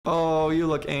you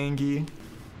look angry.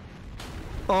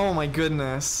 Oh my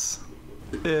goodness.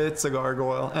 It's a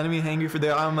gargoyle. Enemy hangry for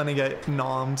there. I'm gonna get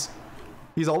nommed.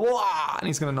 He's all wah, and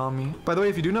he's gonna nom me. By the way,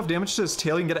 if you do enough damage to his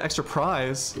tail, you can get an extra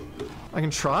prize. I can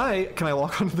try. Can I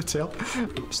lock onto the tail?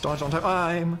 Just dodge on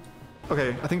time.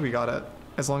 Okay, I think we got it.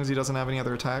 As long as he doesn't have any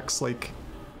other attacks, like...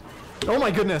 Oh my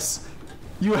goodness!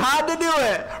 You had to do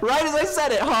it! Right as I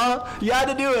said it, huh? You had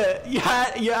to do it. You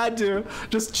had to.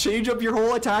 Just change up your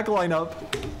whole attack lineup.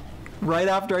 Right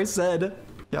after I said.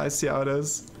 Yeah, I see how it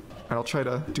is. Alright, I'll try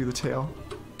to do the tail.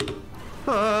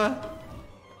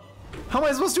 How am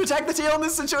I supposed to attack the tail in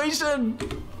this situation?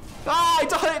 Ah, I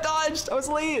dodged! I was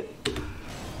late!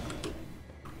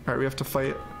 Alright, we have to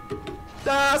fight.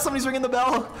 Ah, somebody's ringing the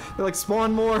bell! They're like,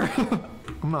 spawn more!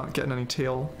 I'm not getting any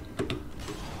tail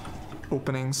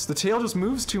openings. The tail just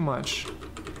moves too much.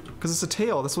 Because it's a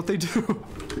tail, that's what they do.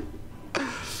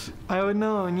 I would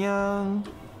know, yeah.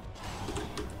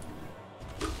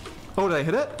 Oh, did I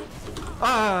hit it?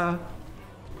 Ah!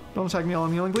 Don't attack me while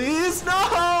I'm healing, please!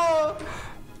 No!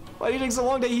 Why do you take so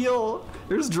long to heal?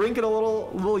 You're just drinking a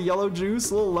little yellow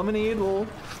juice, a little lemonade, a little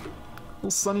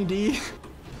Sunny D.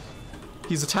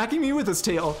 He's attacking me with his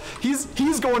tail. He's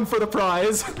going for the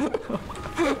prize.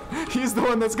 He's the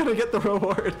one that's gonna get the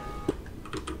reward.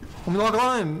 Let me log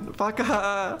on.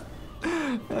 Baka.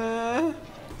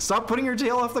 Stop putting your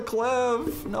tail off the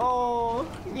cliff. No.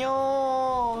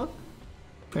 No.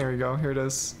 There we go. Here it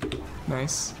is.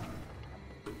 Nice.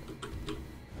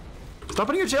 Stop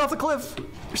putting your tail off the cliff.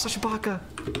 You're such a baka.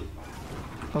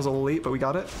 That was a little late, but we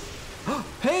got it.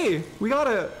 Hey, we got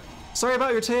it. Sorry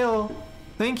about your tail.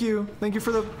 Thank you. Thank you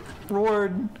for the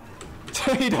reward.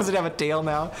 He doesn't have a tail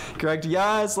now. Correct.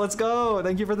 Yes, let's go.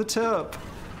 Thank you for the tip.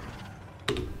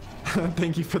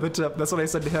 Thank you for the tip. That's what I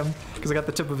said to him because I got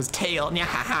the tip of his tail.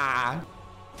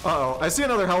 Uh-oh, I see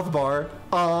another health bar.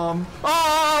 Why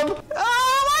do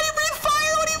you breathe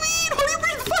fire? What do you mean? Why do you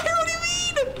breathe fire? What do you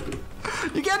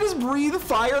mean? You can't just breathe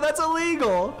fire. That's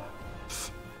illegal.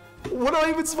 What am I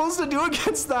even supposed to do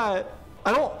against that?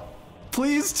 I don't.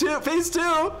 Please, phase 2.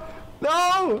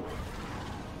 No.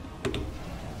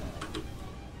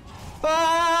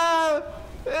 Ah!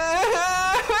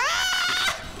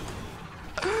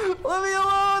 Let me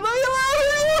alone! Let me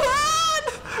alone!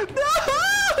 No!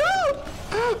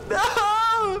 No!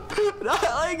 Not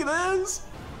like this!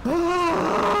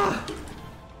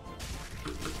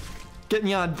 Get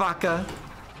me on, Baka!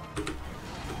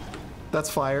 That's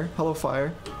fire. Hello,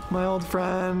 fire. My old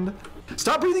friend.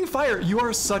 Stop breathing fire! You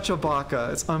are such a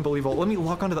Baka. It's unbelievable. Let me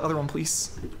lock onto the other one,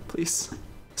 please. Please.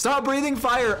 Stop breathing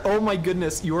fire! Oh my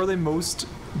goodness, you are the most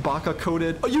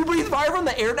Baka-coated. Oh, you breathe fire from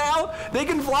the air now? They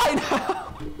can fly now!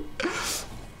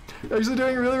 Actually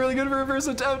doing really, really good for a first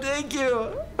attempt. Thank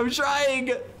you. I'm trying.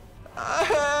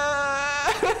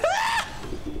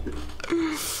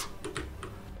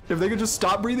 If they could just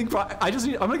stop breathing fire. I'm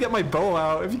gonna get my bow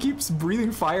out if he keeps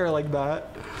breathing fire like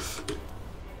that.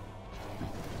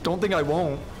 Don't think I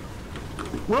won't.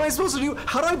 What am I supposed to do?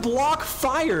 How do I block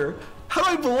fire? How do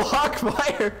I block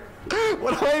fire?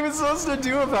 What am I even supposed to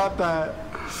do about that?